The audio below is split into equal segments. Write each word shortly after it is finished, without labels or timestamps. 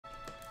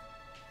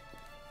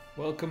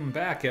Welcome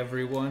back,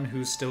 everyone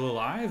who's still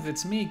alive.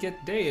 It's me,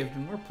 Get Dave,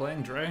 and we're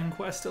playing Dragon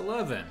Quest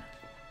XI.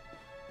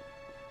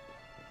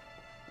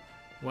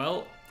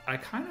 Well, I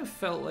kind of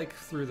felt like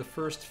through the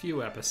first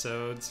few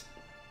episodes,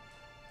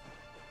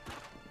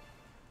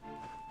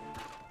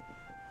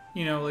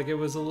 you know, like it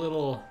was a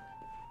little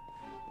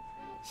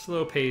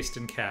slow-paced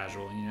and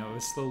casual, you know, it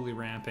was slowly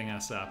ramping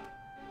us up.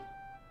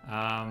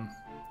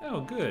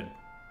 Oh, good.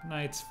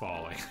 Night's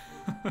falling.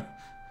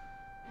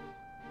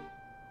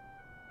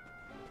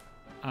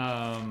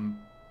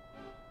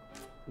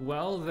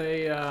 Well,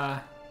 they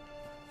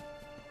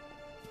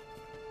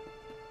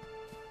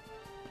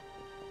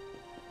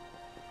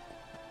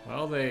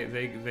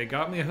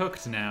got me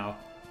hooked now.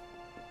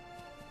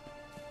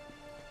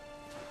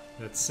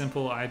 That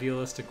simple,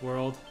 idealistic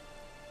world.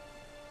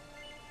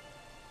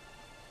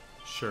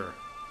 Sure.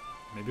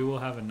 Maybe we'll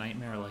have a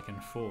nightmare like in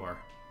 4.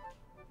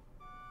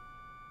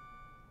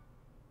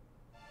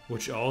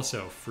 Which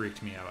also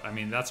freaked me out. I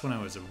mean, that's when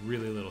I was a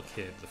really little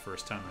kid, the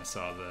first time I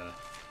saw the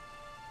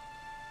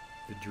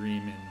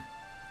dream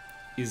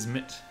in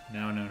Izmit,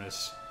 now known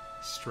as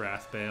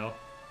Strathbale.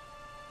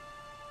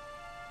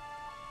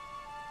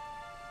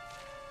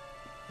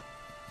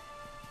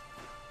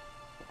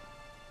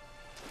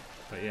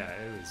 But yeah,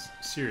 it was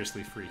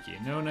seriously freaky.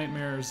 No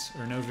nightmares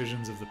or no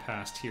visions of the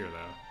past here,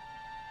 though.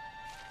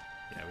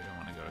 Yeah, we don't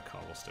want to go to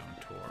Cobblestone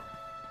Tor.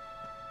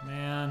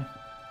 Man.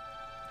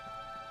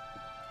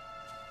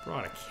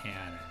 Brought a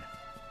cannon.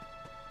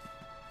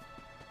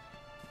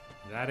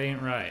 That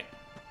ain't right.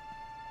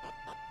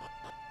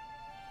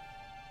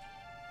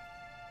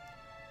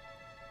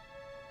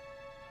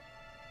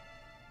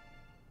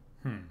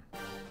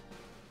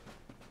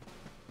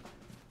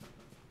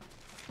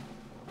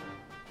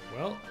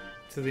 Well,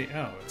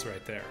 oh, it's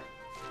right there.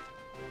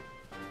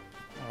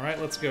 Alright,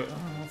 let's go. Oh,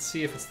 let's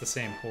see if it's the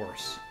same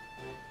horse.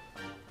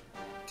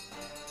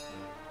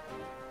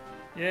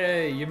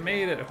 Yay, you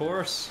made it,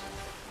 horse!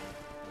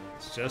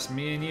 It's just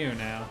me and you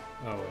now.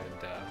 Oh,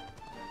 and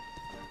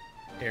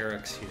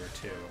Eric's here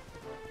too.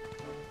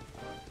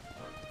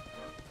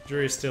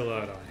 Jury's still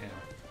out on him.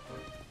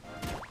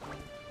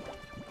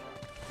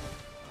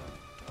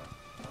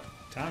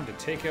 Time to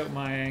take out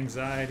my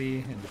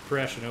anxiety and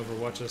depression over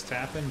what just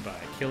happened by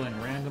killing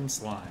random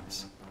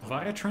slimes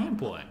via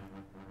trampling.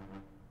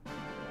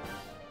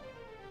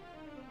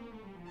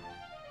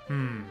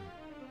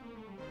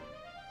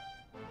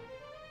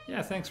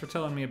 Yeah, thanks for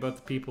telling me about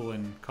the people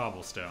in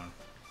Cobblestone.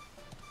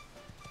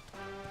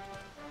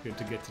 Good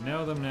to get to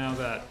know them now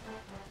that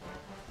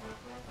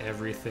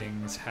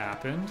everything's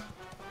happened.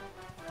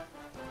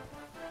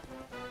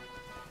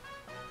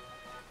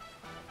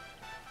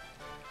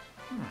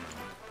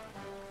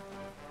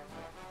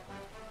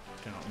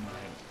 Don't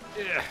mind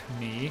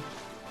me.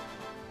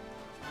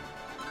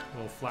 A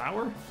little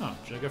flour? Oh,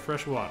 jug of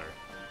fresh water.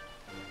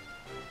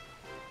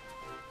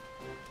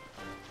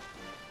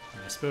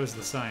 I suppose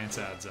the science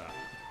adds up.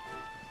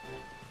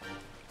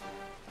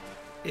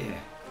 Yeah,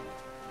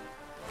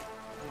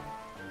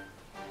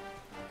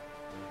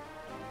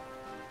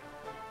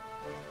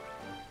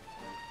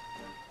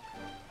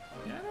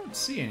 I don't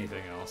see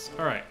anything else.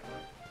 Alright,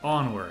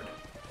 onward.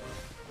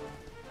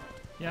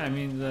 Yeah, I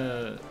mean,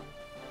 the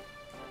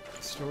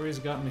story's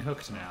got me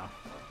hooked now.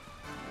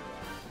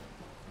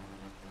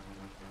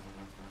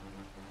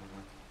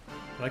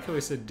 I like how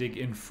he said dig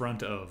in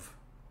front of.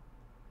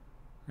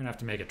 We're gonna have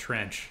to make a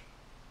trench.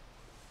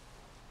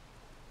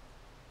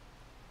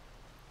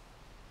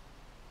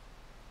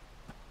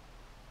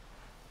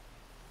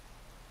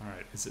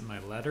 Alright, is it my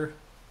letter?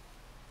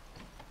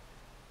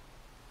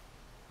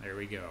 There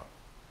we go.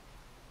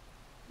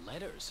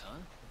 Letters, huh?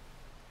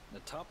 The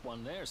top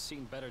one there's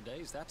seen better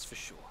days, that's for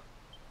sure.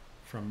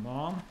 From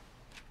Mom?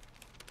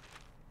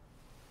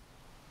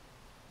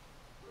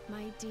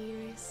 My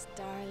dearest,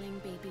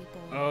 darling baby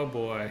boy. Oh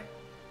boy.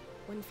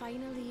 When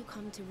finally you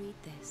come to read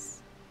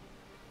this,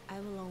 I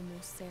will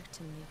almost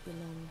certainly be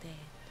long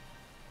dead.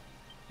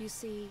 You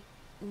see,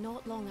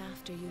 not long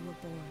after you were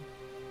born,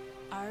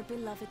 our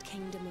beloved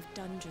kingdom of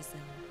Dundrasil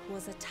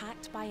was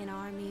attacked by an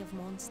army of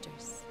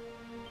monsters.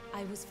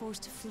 I was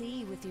forced to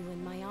flee with you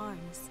in my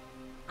arms,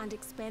 and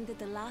expended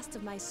the last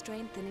of my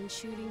strength in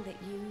ensuring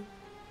that you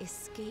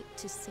escaped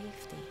to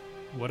safety.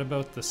 What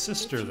about the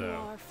sister, if you though?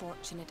 are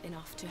fortunate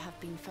enough to have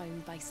been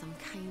found by some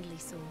kindly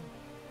soul,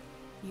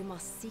 you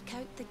must seek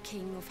out the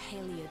king of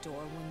Heliodor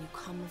when you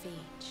come of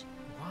age.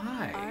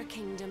 Why? Our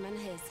kingdom and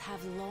his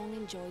have long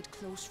enjoyed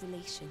close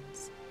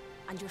relations,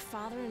 and your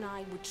father and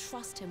I would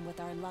trust him with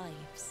our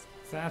lives.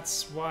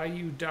 That's why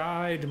you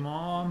died,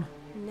 Mom.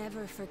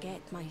 Never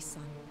forget, my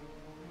son.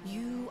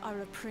 You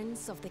are a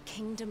prince of the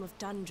kingdom of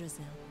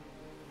Dundrasil.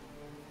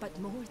 But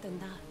more than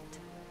that,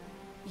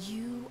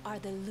 you are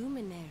the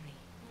luminary.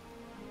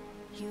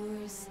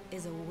 Yours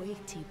is a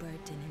weighty burden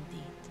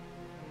indeed.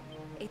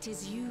 It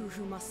is you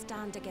who must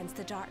stand against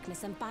the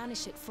darkness and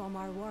banish it from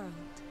our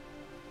world.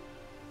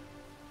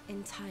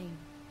 In time,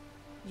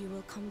 you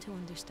will come to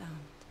understand.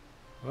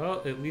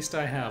 Well, at least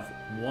I have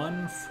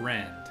one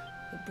friend.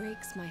 It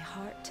breaks my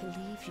heart to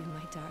leave you,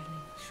 my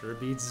darling. Sure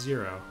beats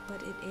 0.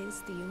 But it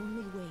is the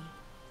only way.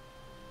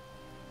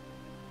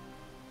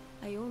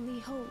 I only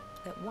hope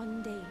that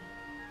one day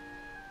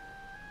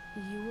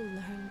you will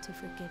learn to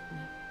forgive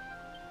me.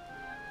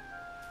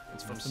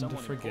 It's from Nothing to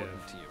someone forgive.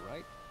 important to you,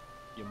 right?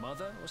 Your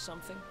mother or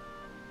something?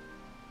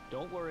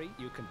 Don't worry,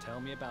 you can tell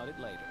me about it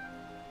later.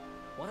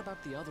 What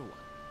about the other one?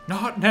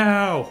 Not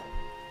now!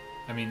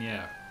 I mean,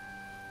 yeah.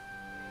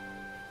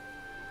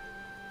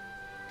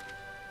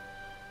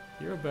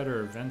 Hero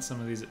better vent some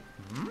of these.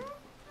 Hmm?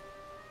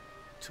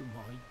 To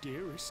my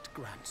dearest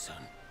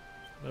grandson.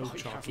 Hello, I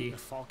Chalky. haven't the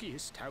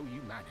foggiest how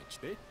you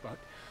managed it, but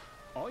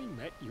I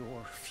met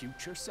your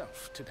future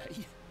self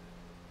today.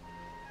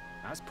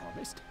 As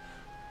promised,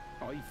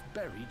 I've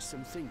buried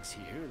some things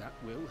here that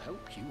will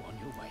help you on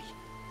your way.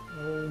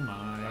 Oh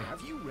my.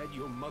 Have you read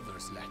your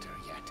mother's letter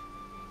yet?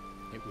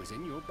 It was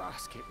in your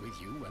basket with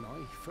you when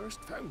I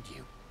first found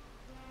you.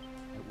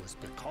 It was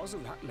because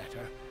of that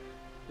letter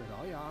that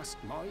I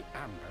asked my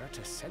Amber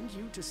to send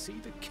you to see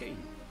the king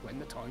when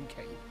the time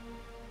came.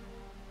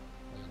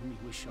 I only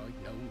wish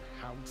I'd known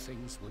how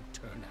things would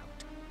turn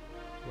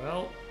out.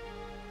 Well,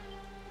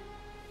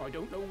 I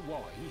don't know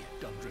why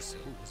Dundrasil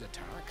was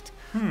attacked,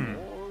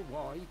 or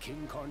why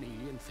King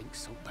Carnelian thinks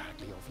so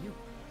badly of you.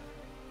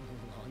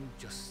 I'm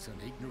just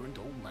an ignorant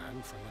old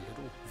man from a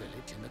little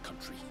village in the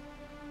country.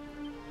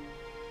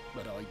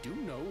 But I do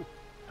know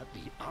that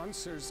the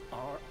answers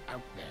are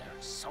out there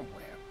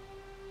somewhere.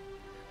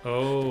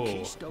 oh, The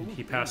keystone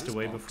he in passed this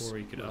away box before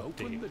he could will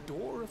open update the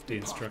door of the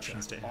departure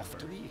instructions to off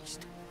to Amber. the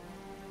east.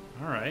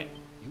 Alright.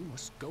 You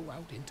must go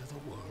out into the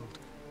world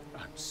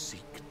and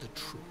seek the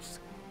truth.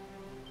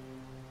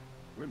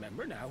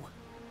 Remember now,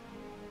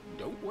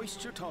 don't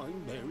waste your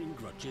time bearing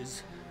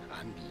grudges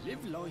and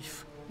live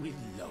life with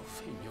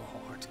love in your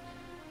heart.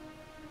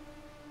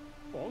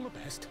 All the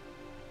best,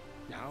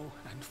 now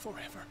and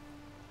forever.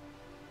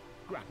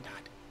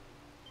 Grandad.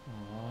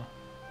 Aww.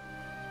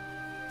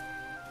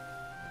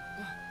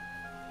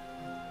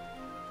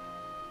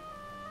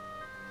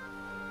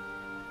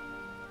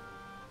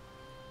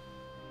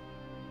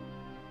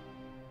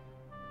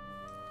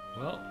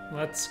 Well,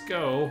 let's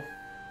go.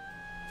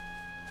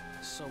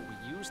 So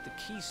we use the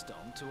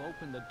keystone to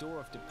open the door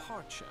of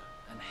departure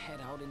and head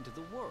out into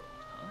the world,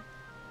 huh?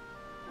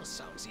 Well,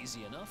 sounds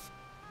easy enough.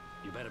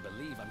 You better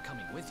believe I'm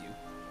coming with you.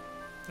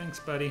 Thanks,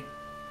 buddy.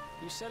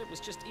 You said it was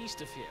just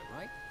east of here,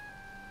 right?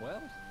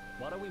 Well,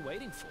 what are we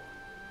waiting for?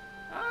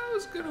 I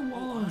was gonna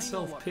wallow Oh, I know in what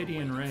self-pity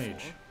we're and waiting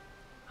rage. for.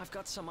 I've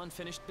got some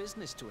unfinished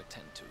business to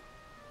attend to.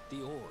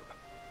 The orb.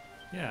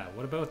 Yeah,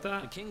 what about The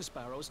that? King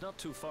Sparrow's not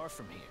too far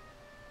from here.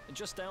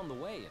 Just down the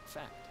way, in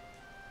fact.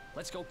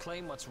 Let's go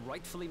claim what's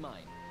rightfully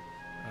mine.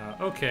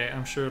 Okay,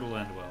 I'm sure it'll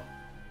end well.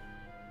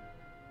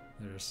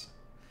 There's...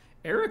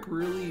 Eric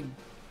really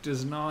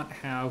does not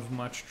have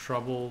much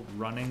trouble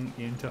running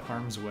into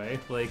harm's way.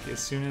 Like, as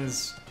soon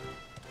as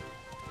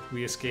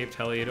we escaped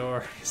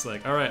Heliodor, he's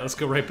like, alright, let's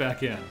go right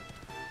back in.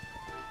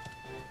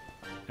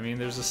 I mean,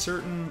 there's a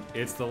certain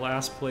it's the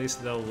last place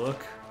they'll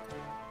look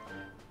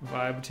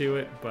vibe to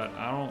it, but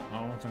I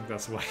don't think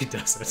that's why he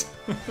does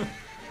it.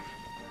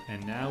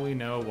 And now we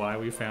know why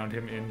we found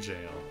him in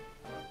jail.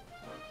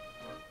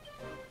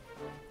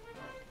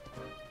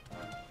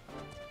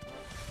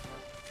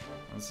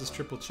 Let's just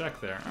triple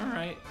check there.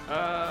 Alright,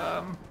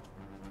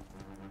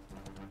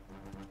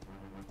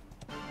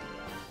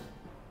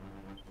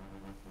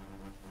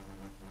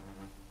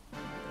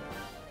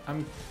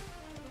 I'm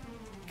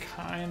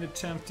kind of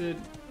tempted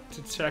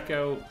to check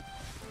out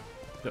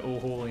the Oh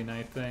Holy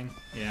Night thing.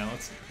 Yeah,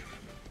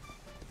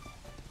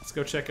 let's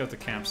go check out the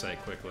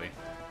campsite quickly.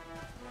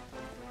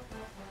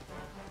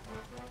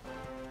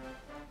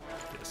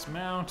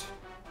 Dismount.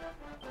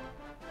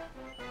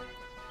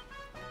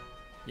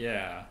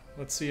 Yeah,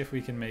 let's see if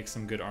we can make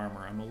some good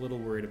armor. I'm a little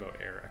worried about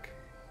Eric.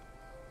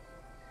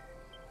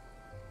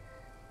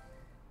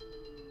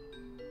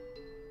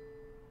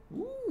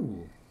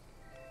 Ooh.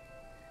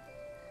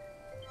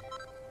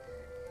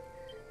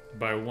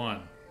 By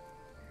 1.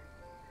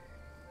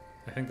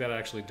 I think that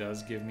actually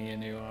does give me a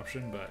new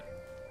option, but...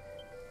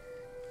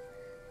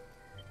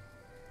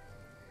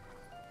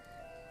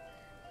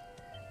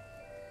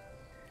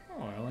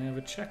 Oh, I only have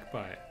a check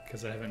by it,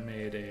 because I haven't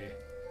made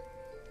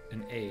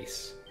an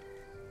ace.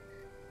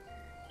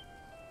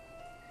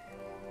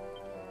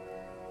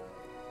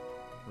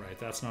 Right,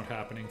 that's not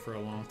happening for a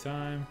long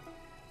time.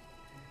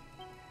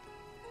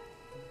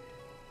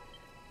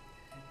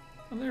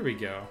 Oh, there we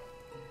go.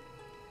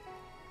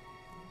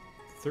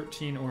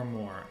 13 or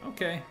more.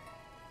 Okay.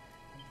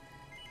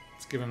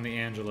 Let's give him the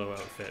Angelo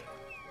outfit.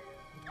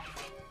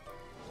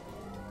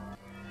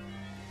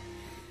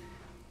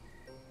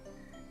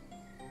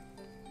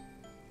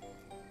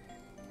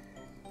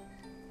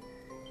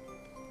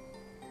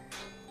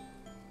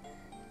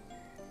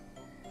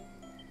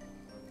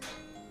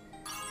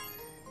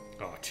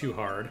 Oh, too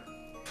hard.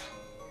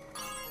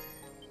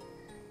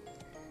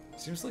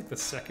 Seems like the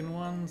second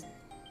one...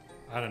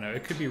 I don't know,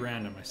 it could be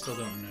random, I still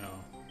don't know.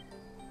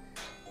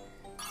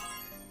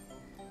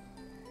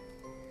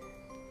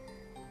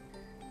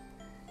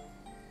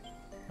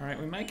 Alright,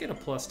 we might get a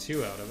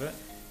 +2 out of it.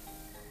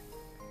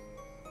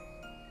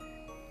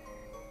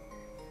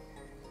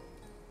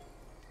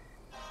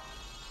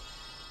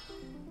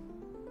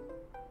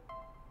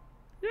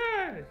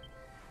 Yay!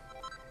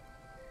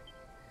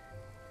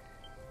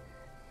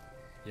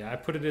 Yeah, I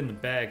put it in the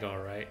bag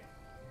alright.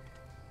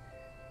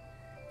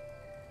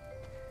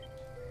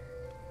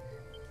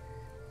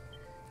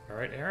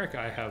 Alright, Eric,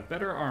 I have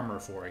better armor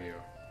for you.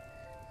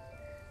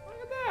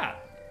 Look at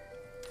that!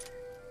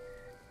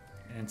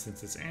 And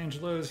since it's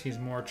Angelo's, he's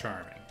more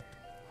charming.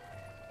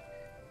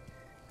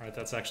 Alright,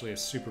 that's actually a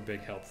super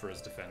big help for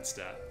his defense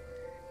stat.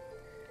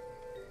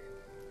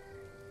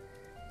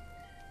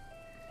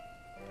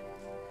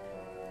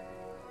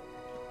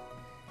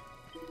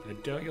 I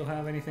doubt you'll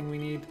have anything we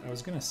need. I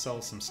was gonna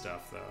sell some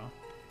stuff, though.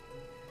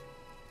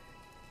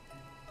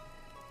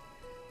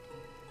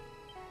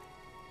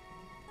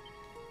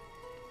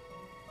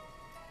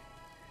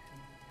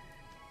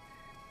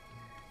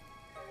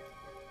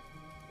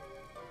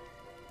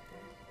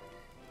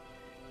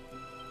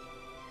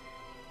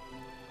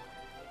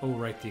 Oh,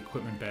 right, the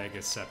equipment bag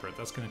is separate.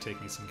 That's going to take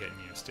me some getting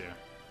used to.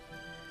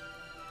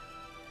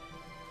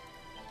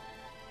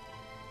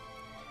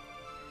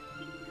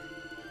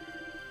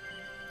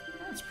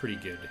 That's pretty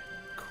good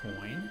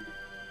coin.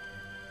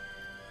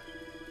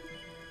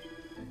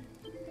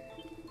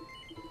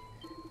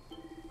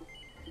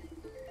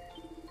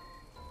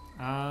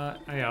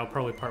 Yeah, I'll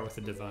probably part with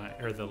the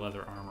the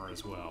leather armor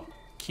as well.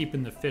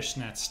 Keeping the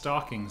fishnet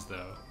stockings,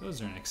 though.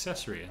 Those are an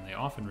accessory, and they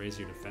often raise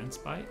your defense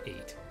by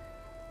 8.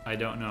 I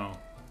don't know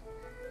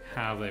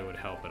how they would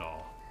help at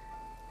all.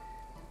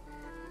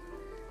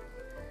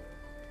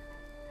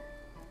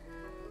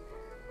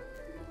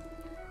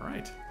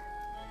 Alright.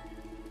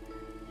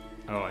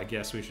 Oh, I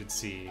guess we should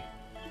see...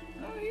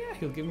 Oh yeah,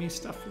 he'll give me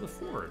stuff for the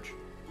forge.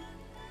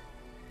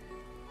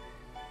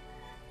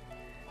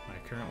 My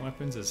current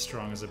weapon's as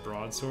strong as a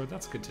broadsword.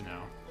 That's good to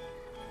know.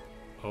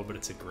 Oh, but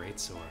it's a great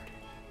sword.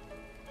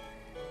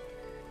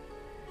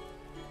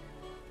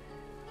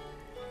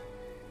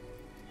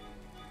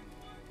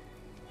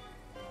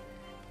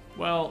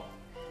 Well,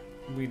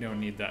 we don't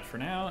need that for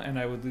now, and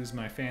I would lose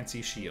my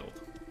fancy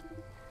shield.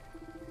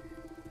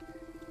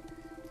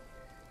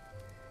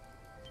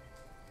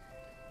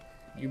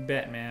 You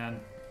bet, man.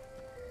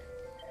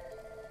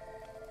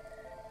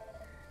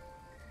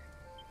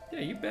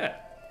 Yeah, you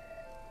bet.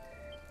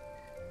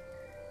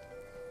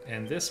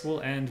 And this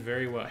will end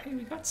very well. Hey,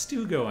 we got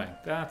stew going.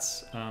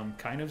 That's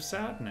kind of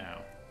sad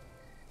now.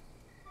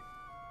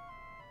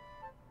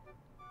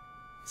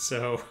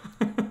 So...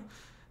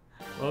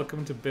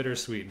 Welcome to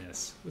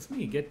Bittersweetness. With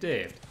me, Get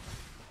Dave.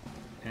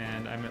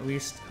 And I'm at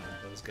least...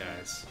 Oh, those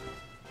guys.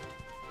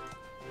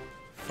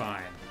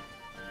 Fine.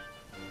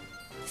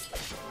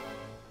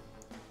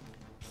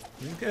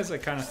 These guys I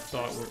kind of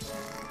thought were...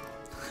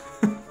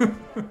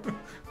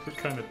 were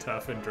kind of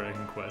tough in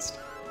Dragon Quest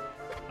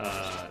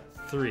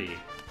 3.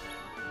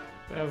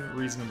 They have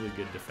reasonably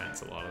good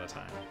defense a lot of the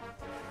time.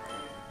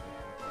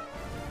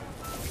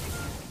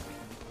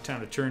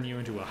 Time to turn you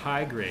into a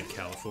high-grade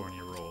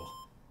California roll.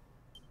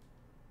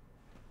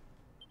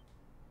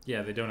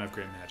 Yeah, they don't have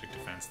great magic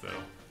defense, though.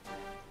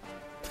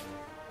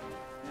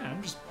 Yeah, I'm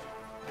just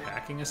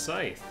packing a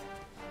scythe.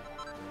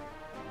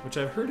 Which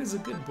I've heard is a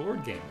good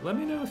board game. Let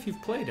me know if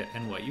you've played it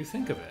and what you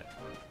think of it.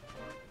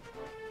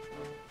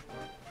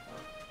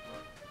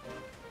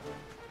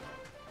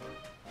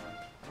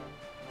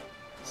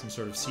 Some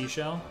sort of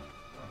seashell?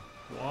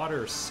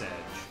 Water sedge.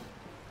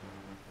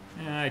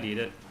 Yeah, I'd eat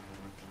it.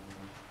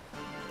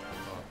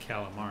 Oh,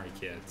 calamari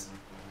kids.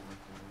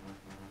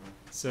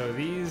 So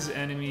these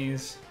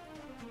enemies...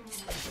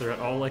 They're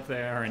all like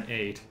they are in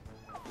 8.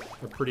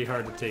 They're pretty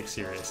hard to take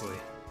seriously.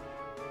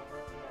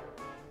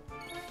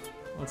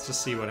 Let's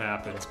just see what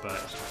happens, but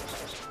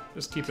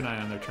just keep an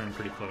eye on their turn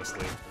pretty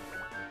closely.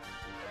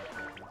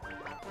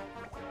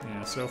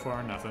 Yeah, so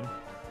far, nothing.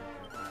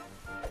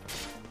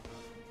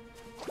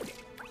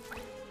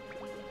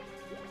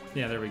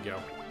 Yeah, there we go.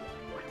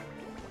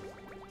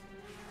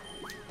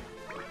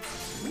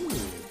 Ooh.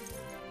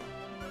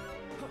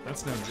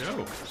 That's no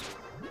joke.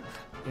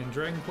 In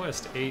Dragon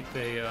Quest 8,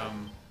 they,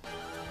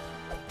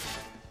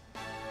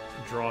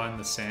 draw in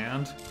the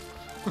sand.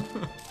 Alright,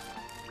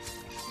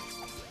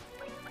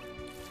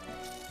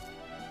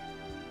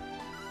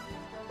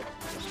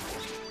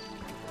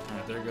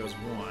 there goes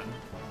one.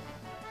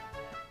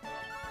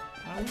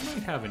 We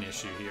might have an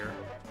issue here.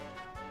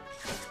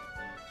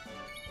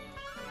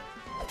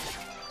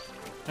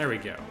 There we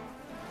go.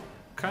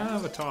 Kind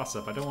of a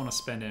toss-up. I don't want to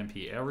spend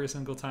MP every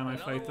single time I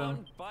fight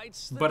them,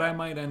 but I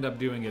might end up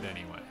doing it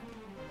anyway.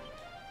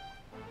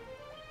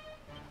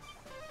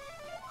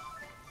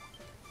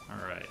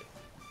 Alright.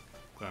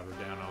 Glad we're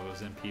down all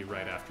those MP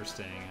right after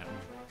staying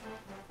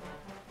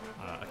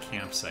at a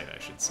campsite, I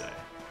should say.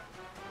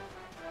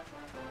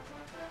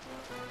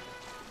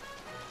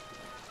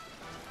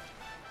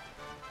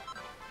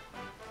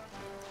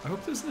 I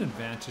hope there's an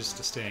advantage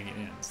to staying in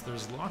inns.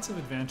 There's lots of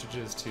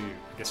advantages to,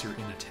 I guess you're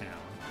in a town.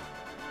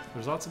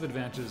 There's lots of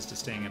advantages to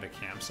staying at a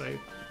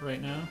campsite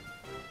right now.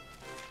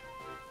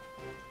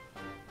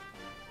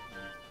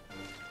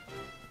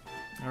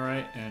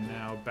 Alright, and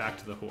now back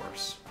to the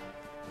horse.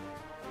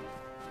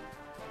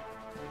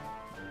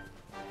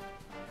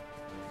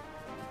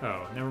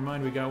 Oh, never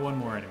mind, we got one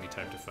more enemy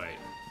type to fight.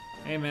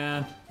 Hey,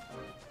 man.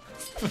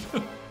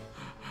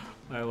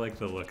 I like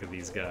the look of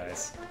these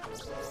guys.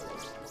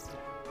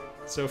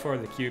 So far,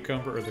 the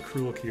cucumber, or the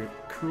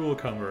cruel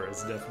cumber,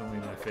 is definitely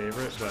my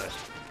favorite, but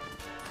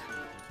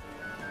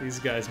these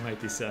guys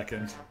might be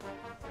second.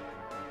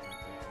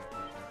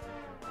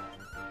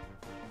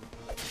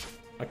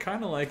 I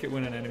kind of like it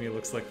when an enemy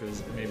looks like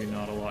there's maybe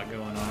not a lot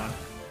going on.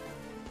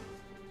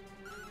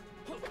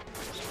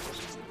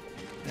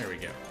 There we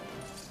go.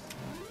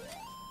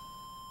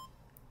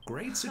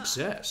 Great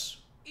success.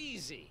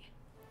 Easy.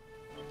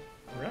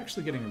 We're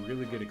actually getting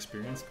really good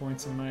experience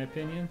points in my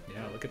opinion.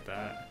 Yeah, look at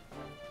that.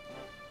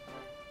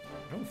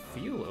 I don't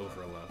feel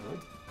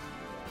over-leveled.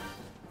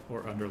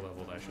 Or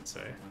under-leveled, I should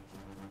say.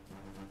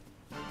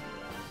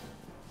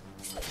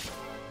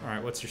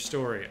 Alright, what's your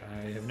story?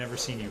 I have never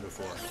seen you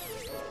before.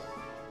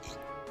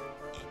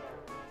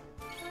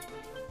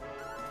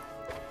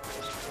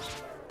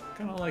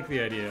 Kinda like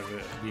the idea of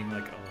it being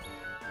like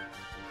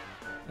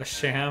a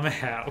sham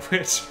hat,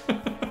 which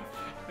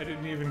I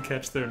didn't even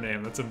catch their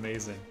name, that's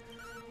amazing.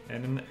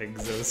 And an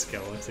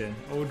exoskeleton.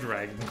 Oh,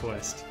 Dragon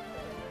Quest.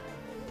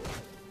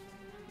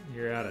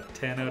 You're at a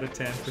 10 out of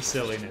 10 for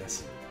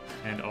silliness.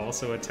 And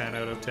also a 10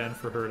 out of 10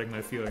 for hurting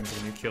my feelings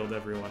when you killed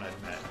everyone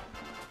I'd met.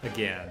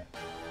 Again.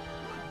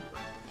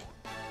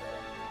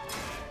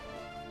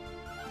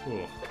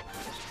 Ooh.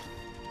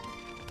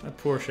 That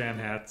poor sham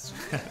hat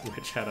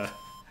witch had a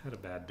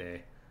bad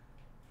day.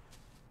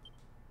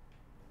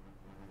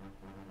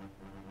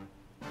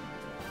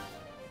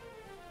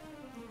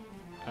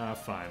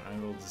 Fine, I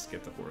will just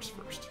get the horse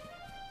first.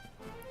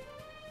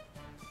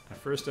 At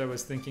first I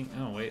was thinking,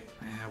 oh wait,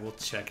 we'll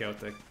check out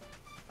the...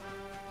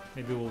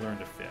 Maybe we'll learn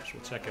to fish.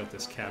 We'll check out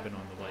this cabin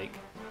on the lake.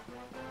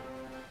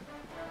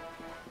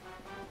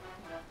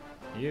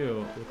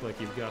 You look like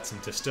you've got some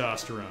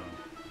testosterone.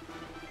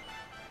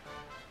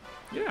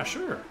 Yeah,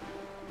 sure.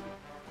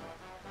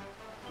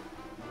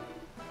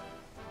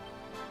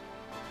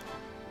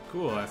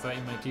 Cool, I thought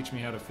you might teach me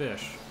how to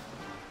fish.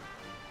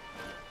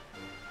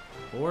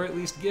 Or at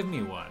least give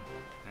me one.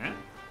 Huh?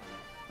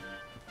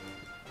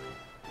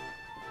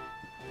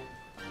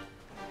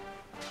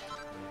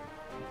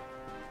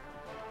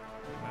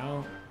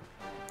 Well,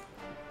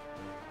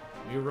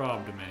 you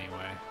robbed him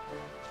anyway.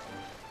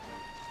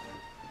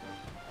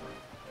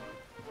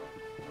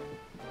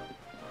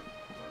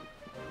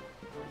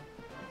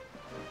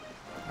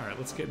 Alright,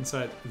 let's get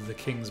inside the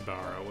King's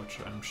Barrow, which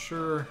I'm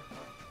sure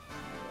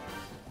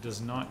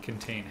does not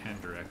contain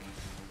Hendrik.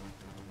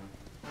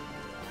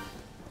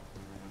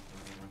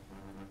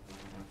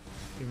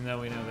 Even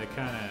though we know they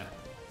kind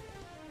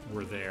of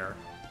were there.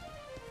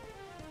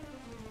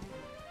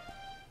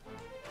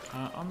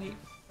 On the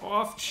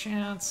off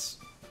chance...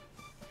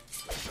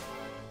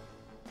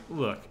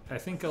 Look, I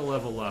think a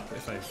level up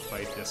if I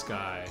fight this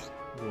guy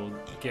will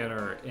get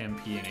our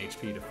MP and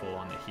HP to full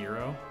on the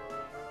hero.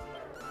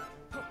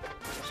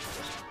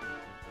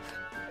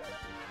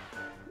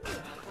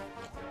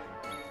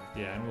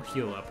 Yeah, and we'll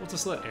heal up. We'll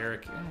just let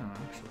Eric...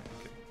 actually,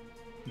 I could...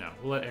 No,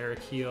 we'll let Eric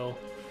heal.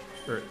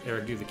 Or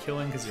Eric do the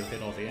killing, because he'll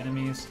hit all the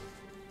enemies.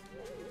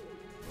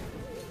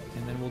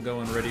 And then we'll go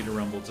in ready to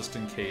rumble, just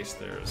in case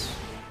there's...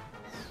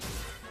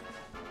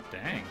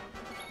 Dang.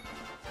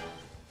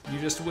 You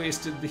just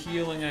wasted the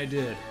healing I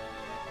did.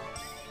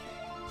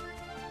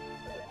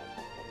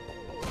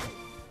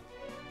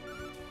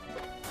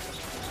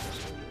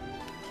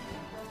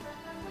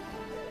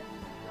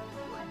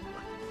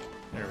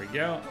 There we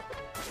go.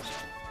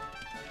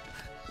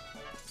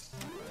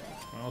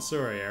 Well,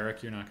 sorry,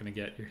 Eric, you're not going to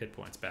get your hit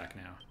points back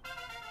now.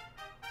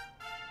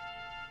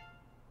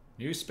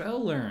 New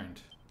spell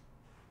learned.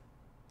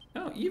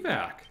 Oh,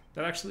 evac.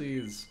 That actually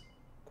is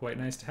quite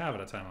nice to have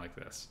at a time like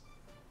this.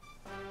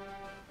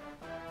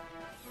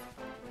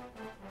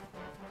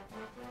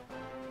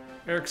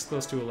 Eric's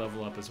close to a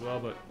level up as well,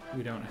 but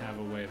we don't have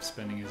a way of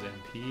spending his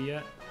MP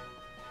yet.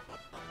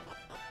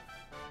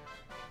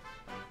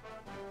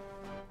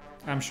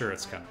 I'm sure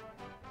it's coming.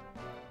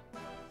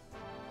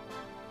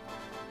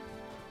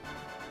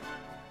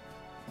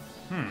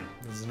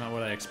 This is not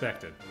what I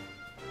expected.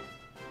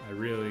 I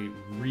really,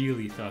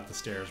 really thought the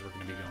stairs were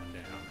going to be going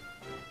down.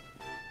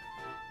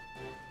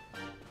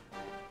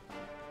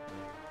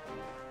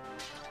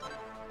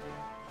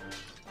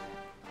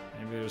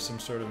 Maybe there's some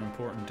sort of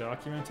important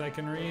document I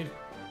can read?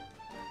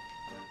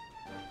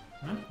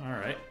 Huh?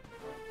 Alright.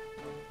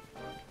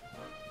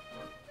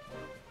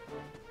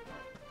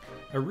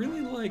 I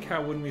really like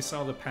how when we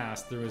saw the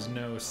past, there was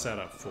no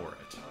setup for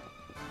it.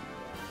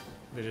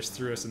 They just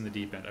threw us in the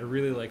deep end. I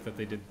really like that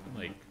they did,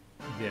 like,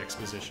 the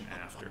exposition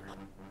after.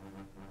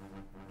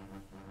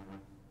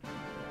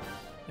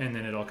 And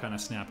then it all kind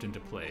of snapped into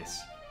place.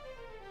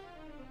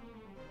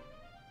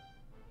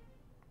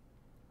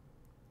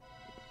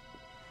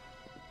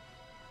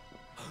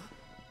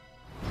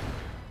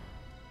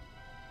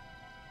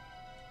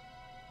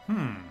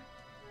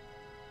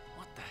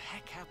 What the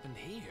heck happened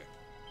here?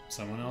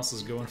 Someone else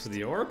is going for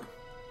the orb?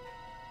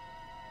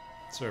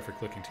 Sorry for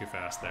clicking too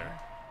fast there.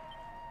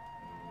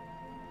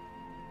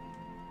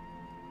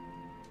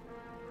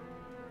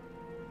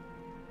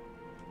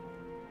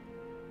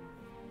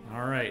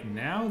 Alright,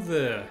 now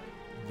the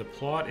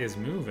plot is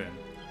moving.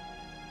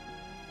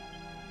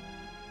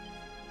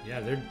 Yeah,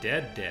 they're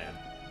dead.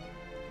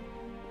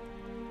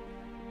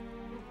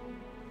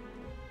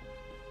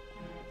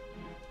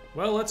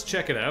 Well, let's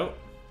check it out.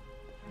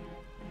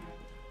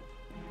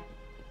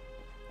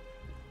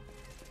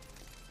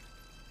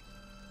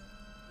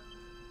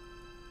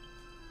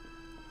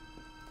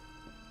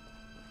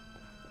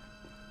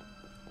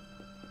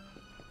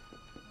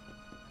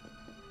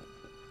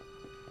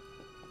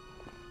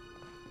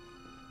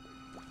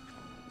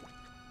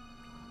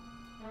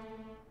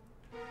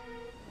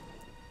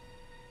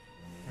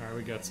 Alright,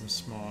 we got some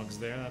smogs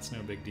there, that's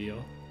no big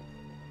deal.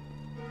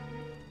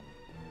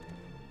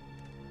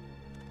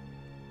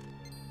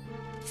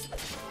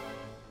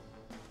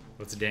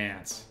 Let's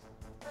dance.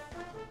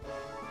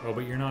 Oh,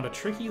 but you're not a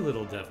tricky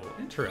little devil.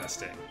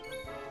 Interesting.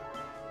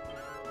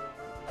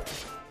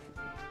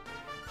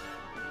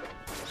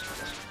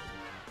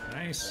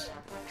 Nice.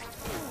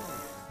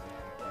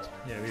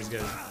 Yeah, these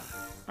guys...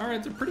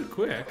 Alright, they're pretty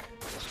quick.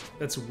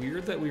 That's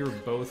weird that we were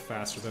both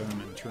faster than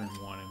them in turn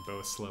 1 and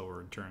both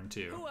slower in turn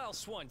 2. Who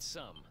else wants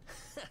some?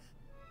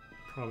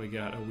 Probably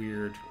got a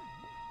weird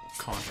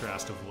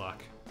contrast of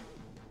luck.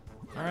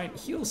 Alright,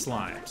 heal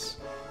slimes.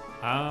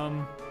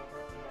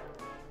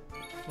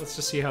 Let's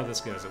just see how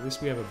this goes. At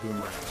least we have a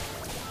boomerang.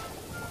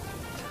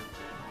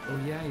 Oh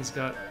yeah, he's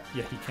got...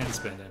 Yeah, he can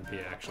spend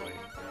MP, actually.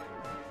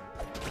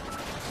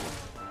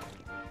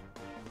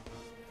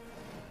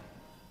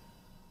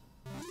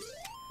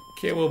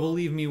 Okay, well,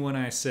 believe me when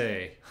I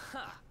say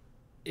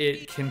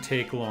it can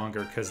take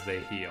longer because they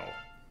heal.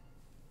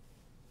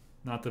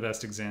 Not the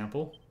best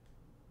example.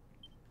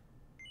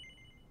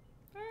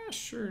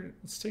 Sure,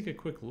 let's take a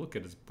quick look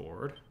at his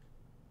board.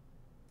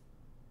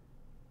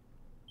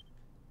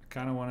 I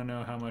kind of want to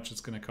know how much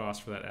it's going to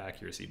cost for that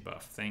accuracy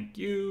buff. Thank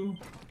you.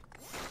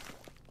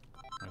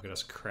 Look at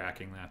us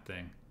cracking that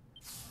thing.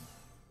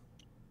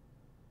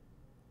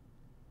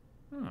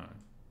 Huh.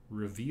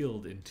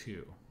 Revealed in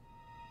 2.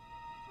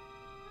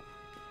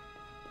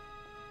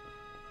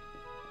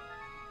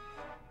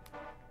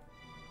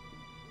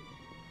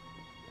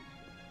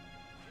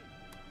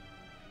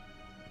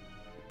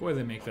 Boy,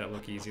 they make that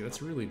look easy.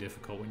 That's really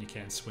difficult when you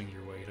can't swing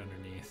your weight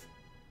underneath.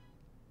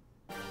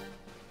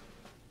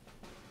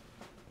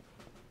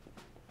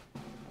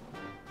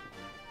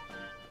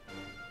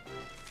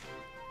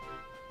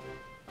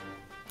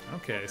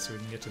 Okay, so we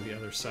can get to the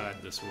other side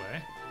this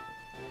way.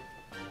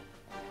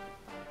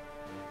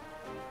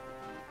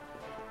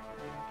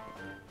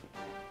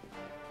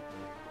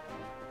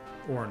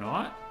 Or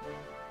not.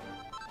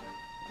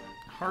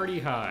 Hardy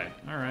hide.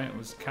 Alright,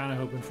 was kind of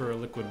hoping for a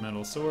liquid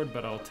metal sword,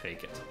 but I'll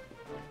take it.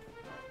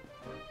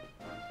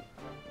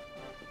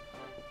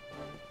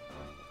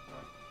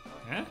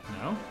 Eh?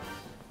 No?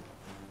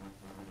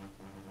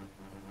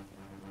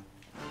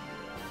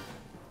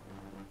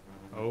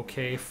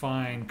 Okay,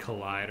 fine,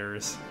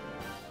 colliders.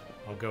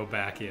 I'll go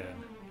back in.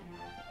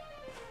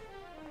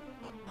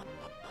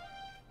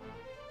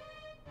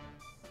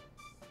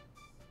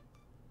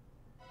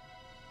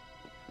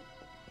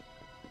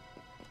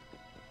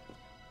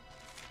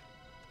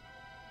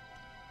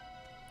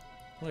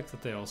 I like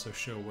that they also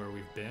show where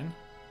we've been.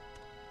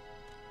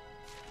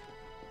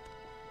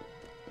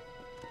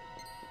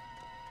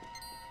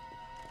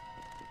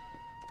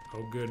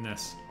 Oh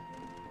goodness.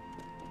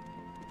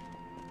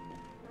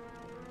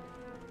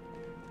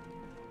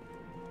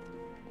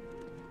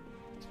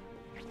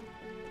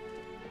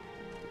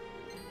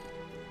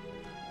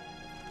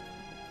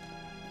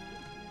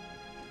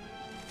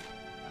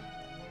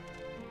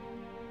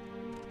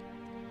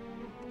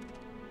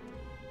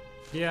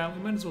 Yeah,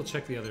 we might as well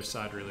check the other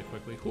side really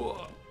quickly.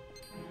 Whoa.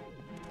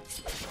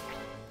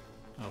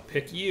 I'll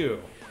pick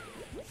you.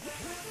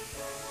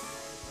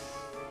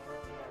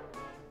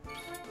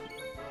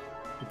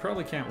 We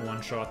probably can't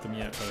one-shot them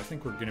yet, but I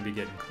think we're going to be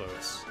getting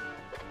close.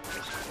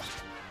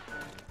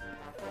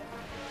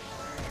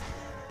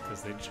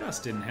 Because they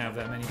just didn't have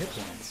that many hit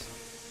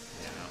points.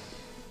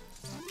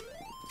 Yeah.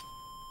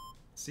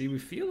 See, we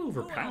feel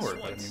overpowered,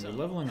 but I mean, we're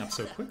leveling up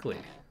so quickly.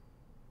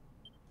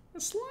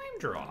 A slime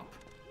drop.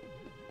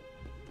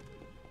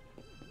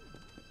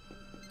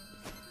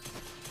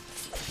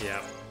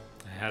 Yeah,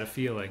 I had a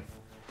feeling.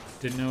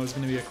 Didn't know it was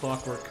going to be a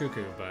clockwork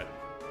cuckoo, but...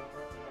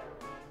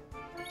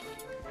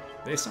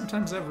 They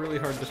sometimes have really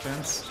hard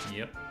defense.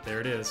 Yep, there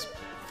it is.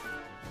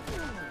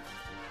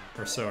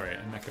 Or sorry,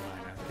 a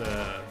Mechamina.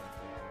 The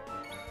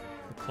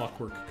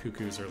clockwork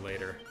cuckoos are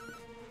later.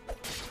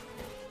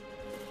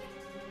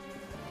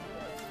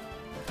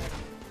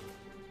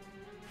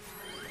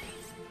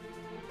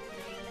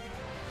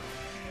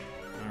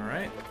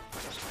 Alright.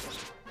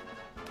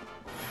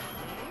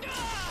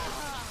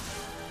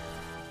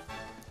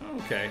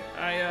 Okay,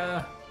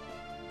 I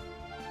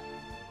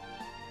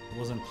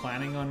wasn't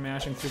planning on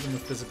mashing through them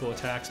with physical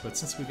attacks, but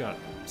since we got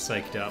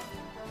psyched up,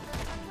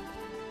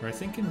 Or I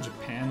think in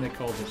Japan they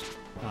called it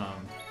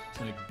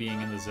like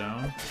being in the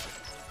zone,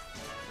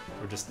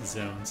 or just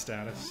zone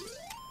status.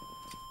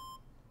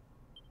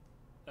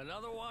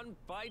 Another one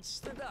bites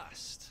the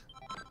dust.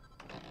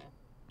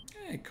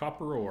 Hey,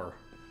 copper ore.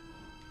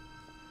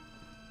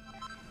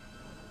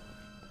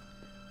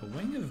 A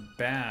wing of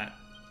bat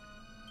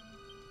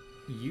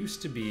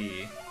used to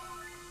be,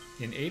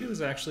 in 8 it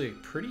was actually a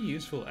pretty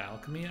useful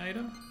alchemy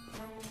item.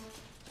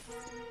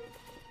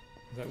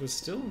 That was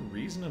still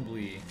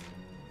reasonably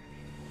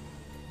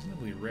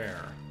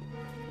rare.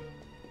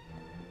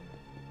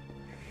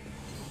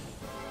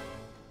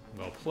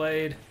 Well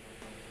played.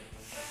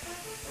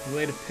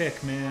 Way to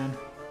pick, man.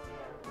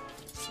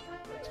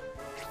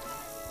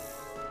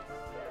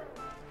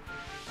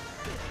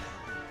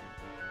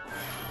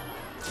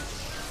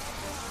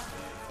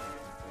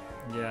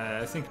 Yeah,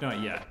 I think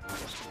not yet.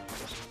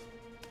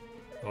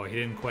 Oh, he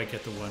didn't quite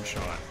get the one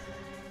shot.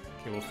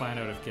 Okay, we'll find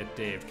out if Get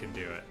Dave can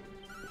do it.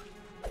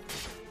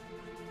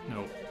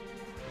 Nope.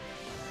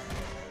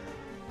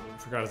 I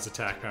forgot his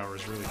attack power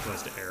is really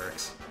close to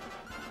Eric's.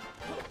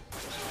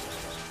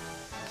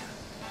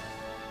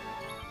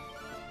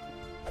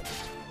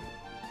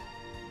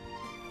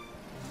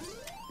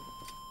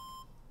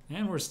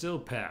 And we're still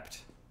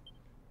pepped.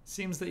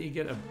 Seems that you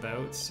get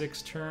about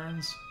 6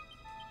 turns.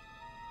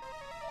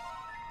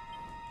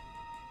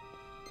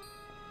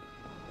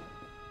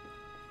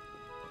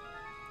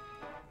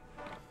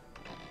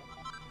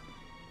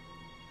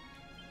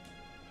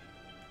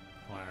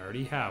 Well, I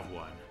already have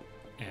one,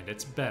 and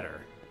it's better.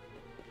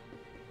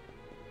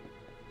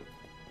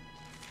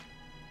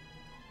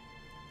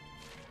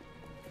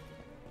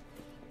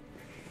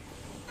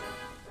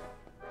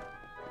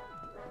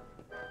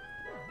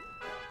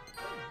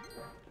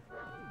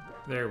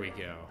 There we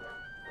go.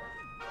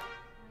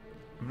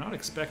 I'm not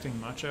expecting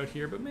much out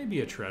here, but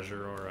maybe a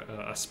treasure or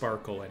a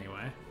sparkle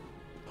anyway.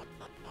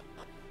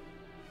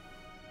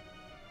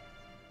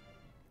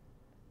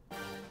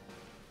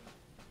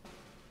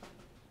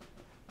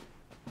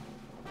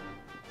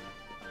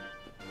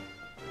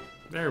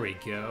 There we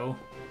go.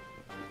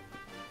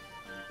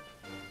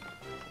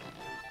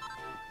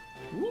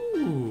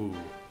 Ooh,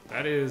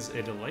 that is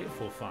a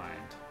delightful find.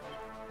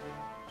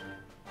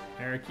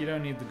 Eric, you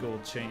don't need the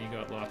gold chain, you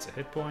got lots of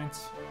hit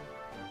points.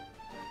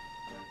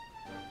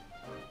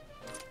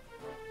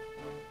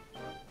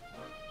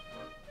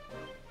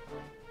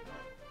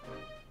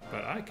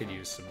 But I could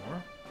use some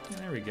more. And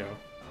there we go.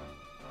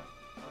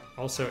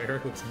 Also,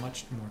 Eric looks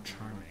much more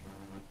charming.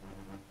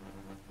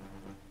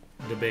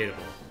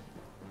 Debatable.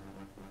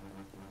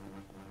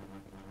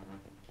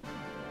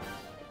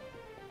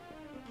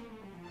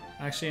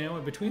 Actually, you know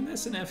what? Between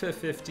this and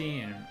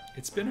FF15,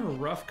 it's been a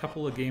rough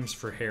couple of games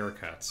for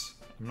haircuts.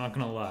 I'm not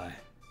gonna lie.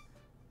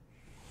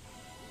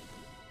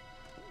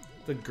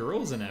 The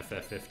girls in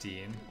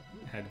FF15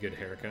 had good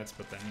haircuts,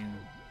 but I mean,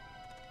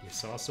 you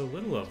saw so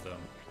little of them.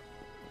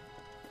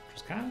 Which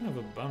was kind of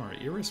a bummer.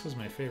 Iris was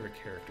my favorite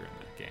character in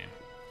that game.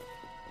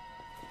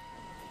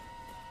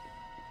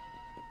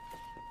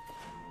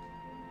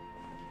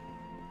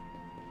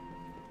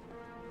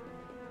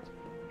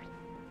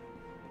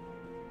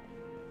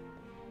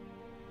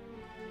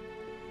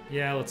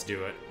 Yeah, let's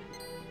do it.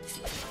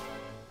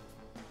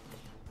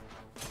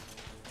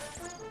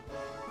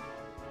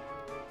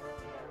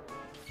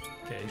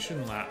 Okay, you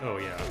shouldn't laugh. Oh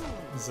yeah,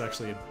 this is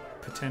actually a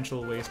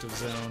potential waste of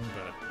zone,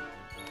 but...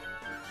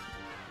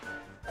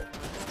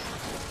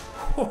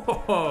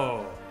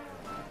 Whoa!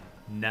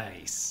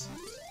 Nice.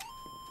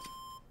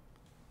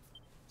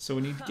 So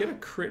when you get a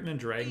crit in a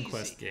Dragon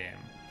Quest game,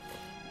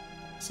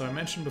 so I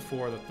mentioned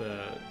before that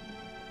the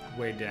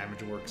way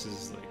damage works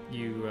is like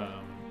you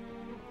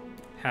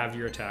have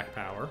your attack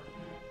power.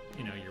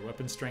 You know, your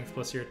weapon strength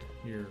plus your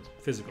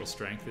physical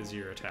strength is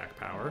your attack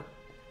power.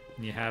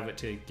 And you have it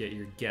to get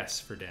your guess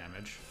for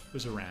damage.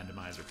 There's a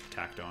randomizer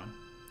tacked on.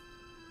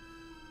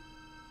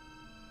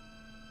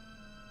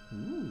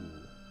 Ooh.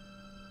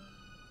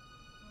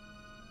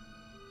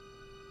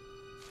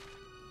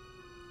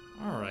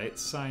 Alright,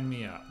 sign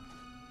me up.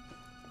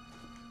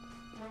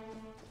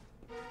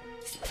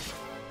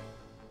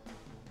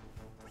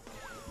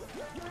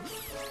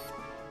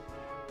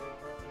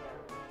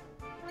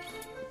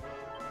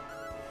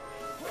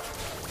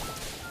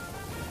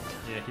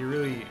 Yeah, he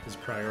really is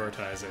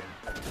prioritizing,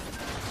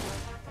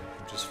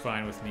 which is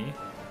fine with me.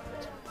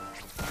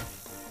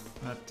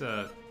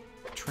 That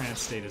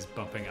trance state is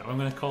bumping up. I'm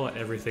going to call it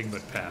everything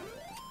but Pep.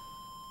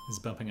 Is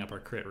bumping up our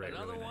crit rate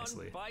really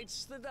nicely. Another one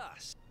bites the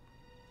dust.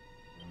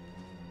 I'm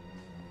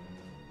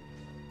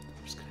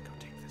just going to go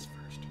take this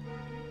first.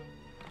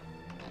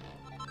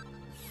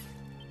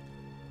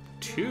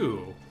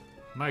 2?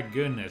 My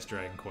goodness,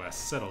 Dragon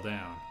Quest, settle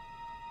down.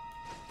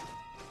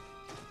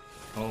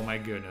 Oh my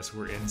goodness,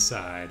 we're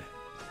inside.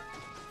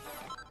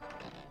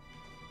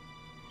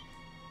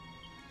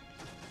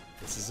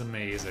 This is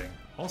amazing.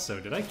 Also,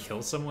 did I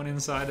kill someone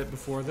inside it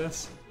before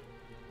this?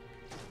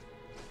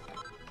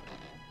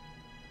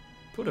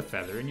 Put a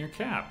feather in your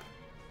cap.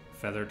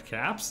 Feathered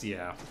caps?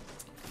 Yeah.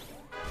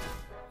 I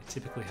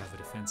typically have a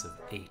defense of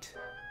 8.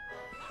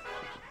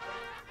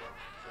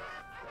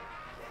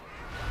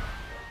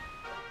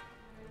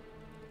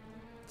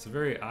 It's a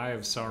very Eye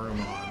of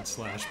Saruman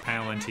slash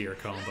Palantir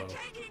combo.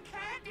 Taking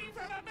candy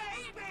from a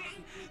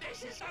baby!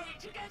 This is going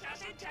to get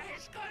us into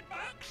his good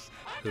books!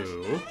 Who?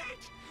 Understand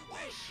it?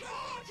 We're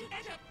sure to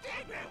get a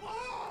big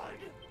reward!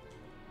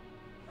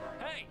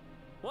 Hey,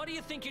 what do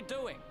you think you're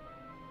doing?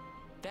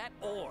 That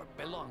orb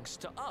belongs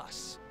to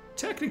us.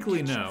 Technically,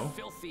 Get your no.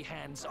 filthy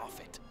hands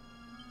off it.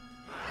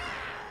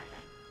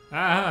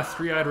 Ah,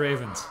 three-eyed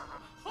ravens.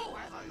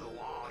 Whoever you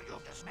are,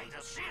 you've just made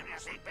a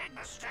seriously big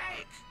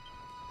mistake!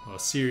 Well,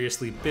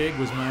 seriously, big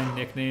was my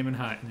nickname in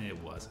high. It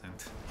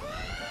wasn't.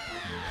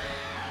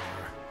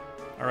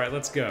 Alright,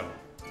 let's go.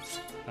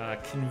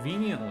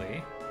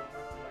 Conveniently,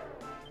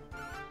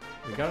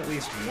 we got at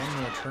least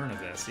one more turn of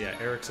this. Yeah,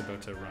 Eric's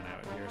about to run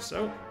out here,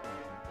 so...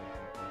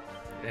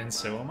 And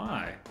so am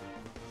I.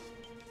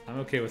 I'm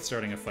okay with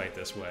starting a fight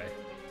this way.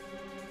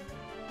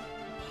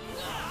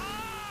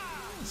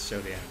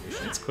 Show the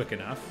animation. It's quick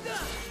enough.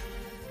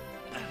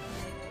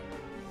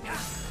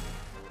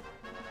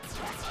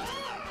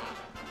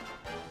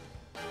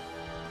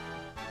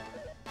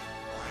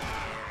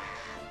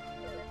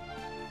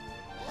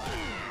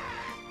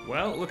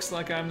 Well, it looks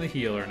like I'm the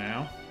healer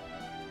now.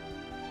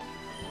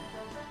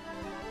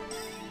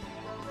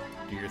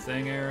 Do your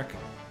thing, Eric.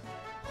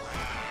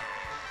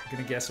 I'm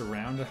gonna guess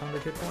around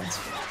 100 hit points.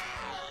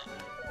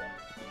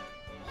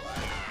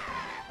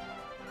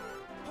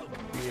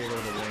 Be able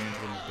to range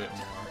them a bit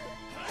more.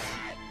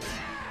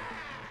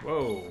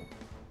 Whoa.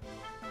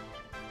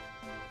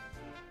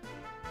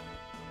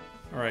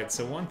 Alright,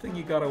 so one thing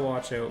you gotta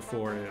watch out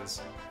for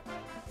is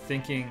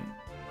thinking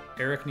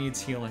Eric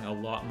needs healing a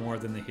lot more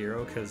than the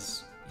hero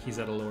because he's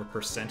at a lower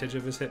percentage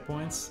of his hit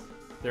points.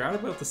 They're at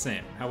about the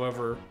same.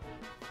 However,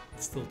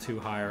 it's still too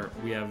higher.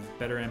 We have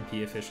better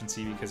MP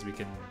efficiency because we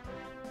can,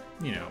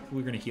 you know,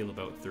 we're going to heal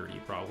about 30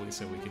 probably,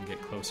 so we can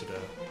get closer to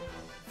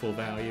full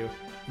value.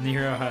 And the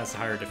hero has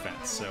higher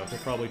defense, so he'll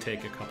probably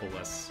take a couple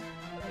less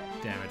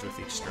damage with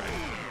each strike.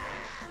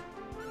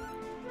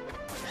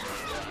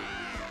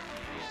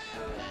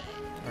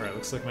 Alright,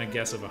 looks like my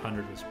guess of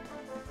 100 was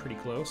pretty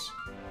close.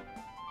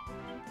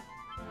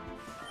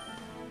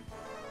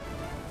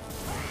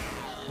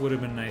 Would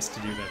have been nice to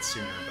do that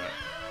sooner, but...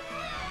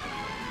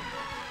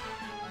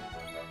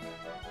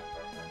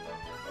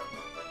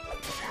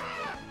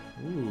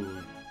 Ooh,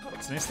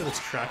 it's nice that it's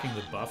tracking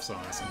the buffs on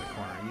us in the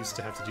corner. I used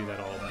to have to do that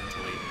all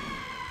mentally.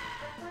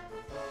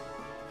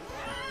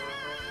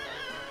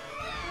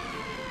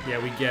 Yeah,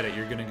 we get it.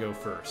 You're gonna go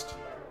first.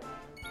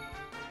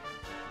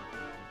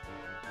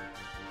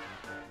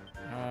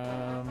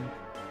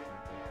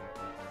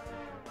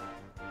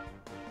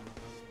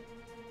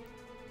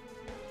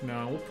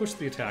 No, we'll push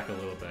the attack a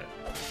little bit.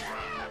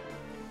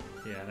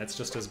 Yeah, that's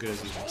just as good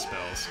as using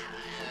spells.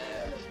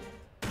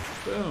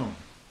 Boom!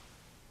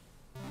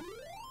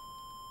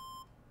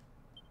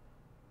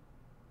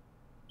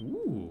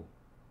 Ooh,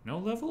 no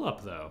level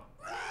up though.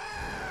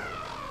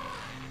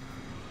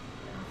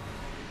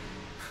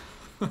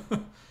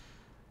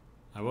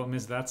 I won't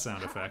miss that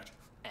sound effect.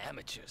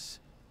 Amateurs.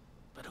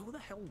 But who the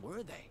hell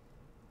were they?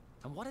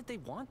 And what did they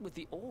want with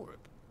the orb?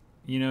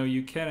 You know,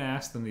 you can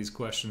ask them these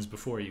questions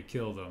before you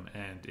kill them,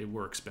 and it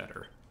works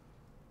better.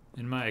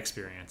 In my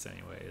experience,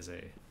 anyway, as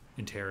a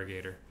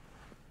interrogator.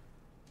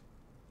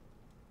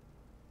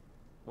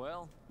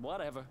 Well,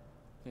 whatever.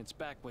 It's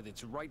back with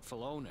its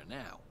rightful owner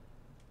now.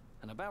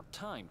 And about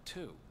time,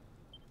 too.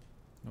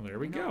 Well, there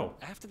we You know,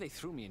 go. after they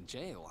threw me in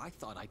jail, I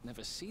thought I'd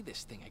never see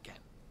this thing again.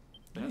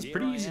 But That's here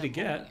pretty I easy am to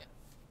holding get. it.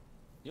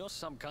 You're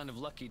some kind of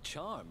lucky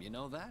charm, you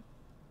know that?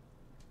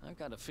 I've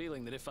got a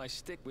feeling that if I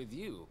stick with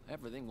you,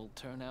 everything will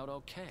turn out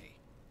okay.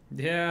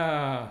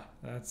 Yeah,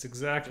 that's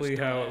exactly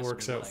Just don't how it ask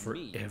works me out what I for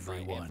mean by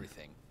everyone.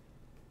 everything.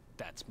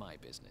 That's my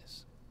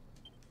business.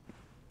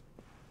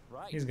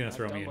 Right. He's gonna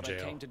throw I've me done in what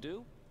jail. I came to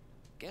do.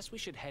 Guess we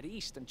should head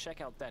east and check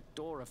out that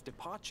door of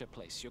departure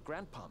place your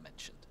grandpa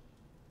mentioned.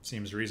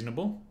 Seems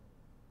reasonable.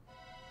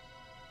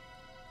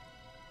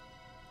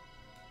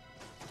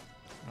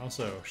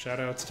 Also,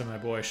 shoutouts to my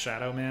boy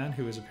Shadow Man,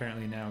 who is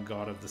apparently now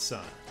God of the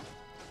Sun.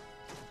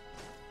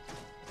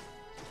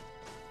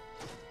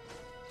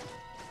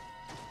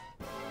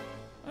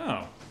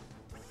 Oh.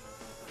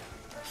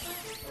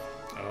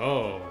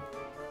 Oh.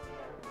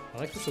 I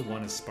like that the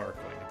one is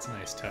sparkling. It's a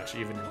nice touch,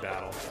 even in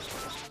battle.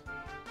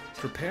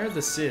 Prepare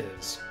the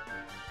Sizz.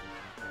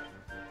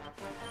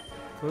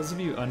 For those of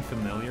you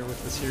unfamiliar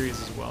with the series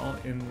as well,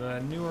 in the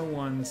newer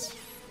ones,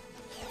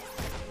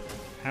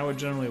 how it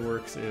generally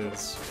works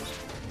is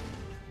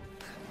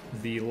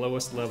the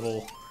lowest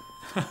level...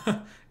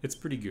 it's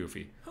pretty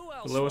goofy.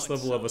 The lowest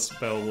level of a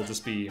spell will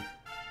just be,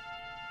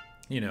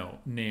 you know,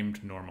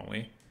 named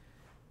normally.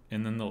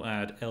 And then they'll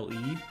add LE.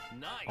 Nice.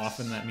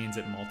 Often that means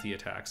it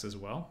multi-attacks as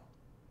well.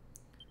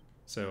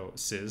 So,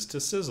 Sizz to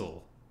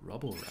Sizzle.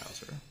 Rubble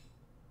Rouser.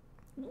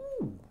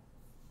 Ooh.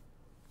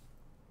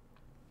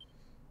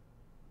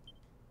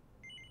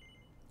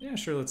 Yeah,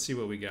 sure, let's see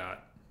what we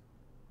got.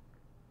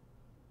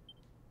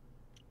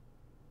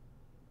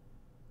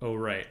 Oh,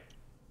 right.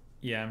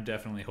 Yeah, I'm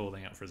definitely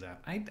holding out for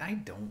Zap. I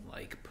don't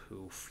like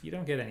Poof. You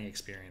don't get any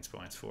experience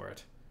points for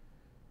it.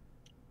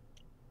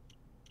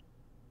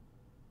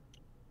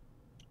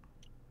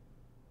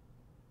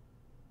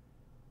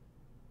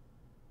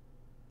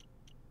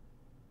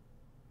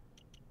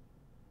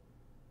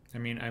 I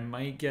mean, I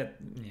might get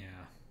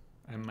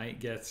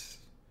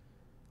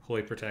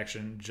Holy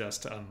Protection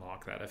just to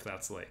unlock that, if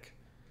that's like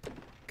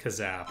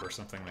Kazap or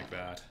something like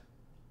that.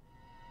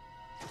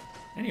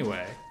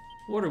 Anyway,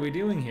 what are we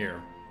doing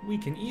here? We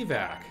can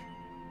evac.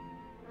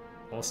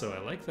 Also, I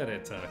like that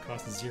it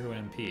costs 0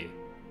 MP.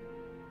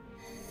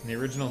 In the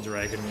original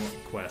Dragon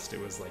Quest, it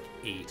was like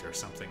 8 or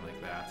something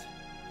like that.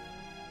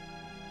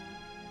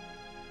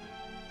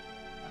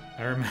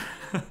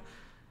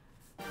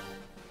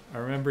 I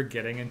remember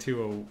getting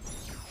into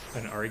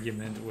an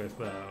argument with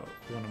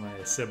one of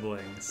my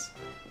siblings.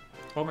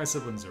 All my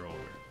siblings are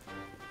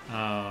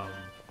older.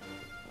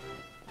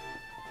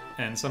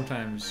 And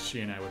sometimes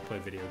she and I would play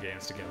video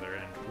games together,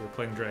 and we were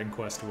playing Dragon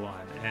Quest 1,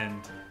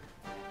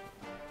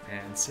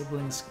 and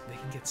siblings, they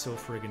can get so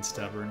friggin'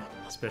 stubborn,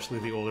 especially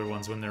the older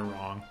ones when they're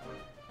wrong.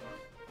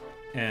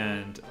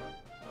 And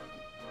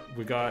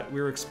we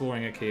were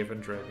exploring a cave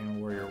in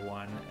Dragon Warrior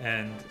 1,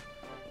 and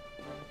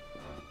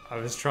I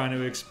was trying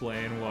to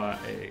explain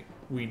why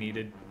we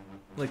needed,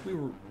 like, we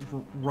were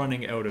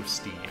running out of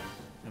steam,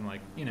 and,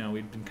 like, you know,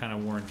 we'd been kind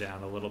of worn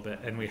down a little bit,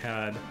 and we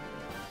had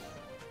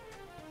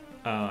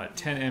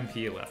 10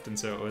 MP left, and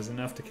so it was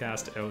enough to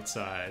cast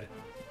outside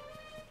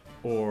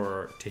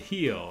or to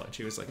heal. And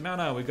she was like,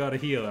 no, we gotta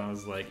heal. And I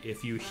was like,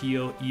 if you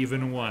heal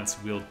even once,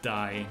 we'll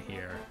die in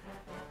here.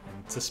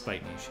 And to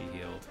spite me, she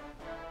healed.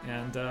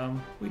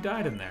 And we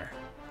died in there.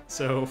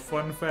 So,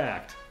 fun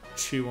fact,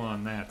 chew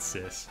on that,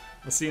 sis.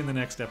 I'll see you in the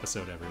next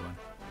episode, everyone.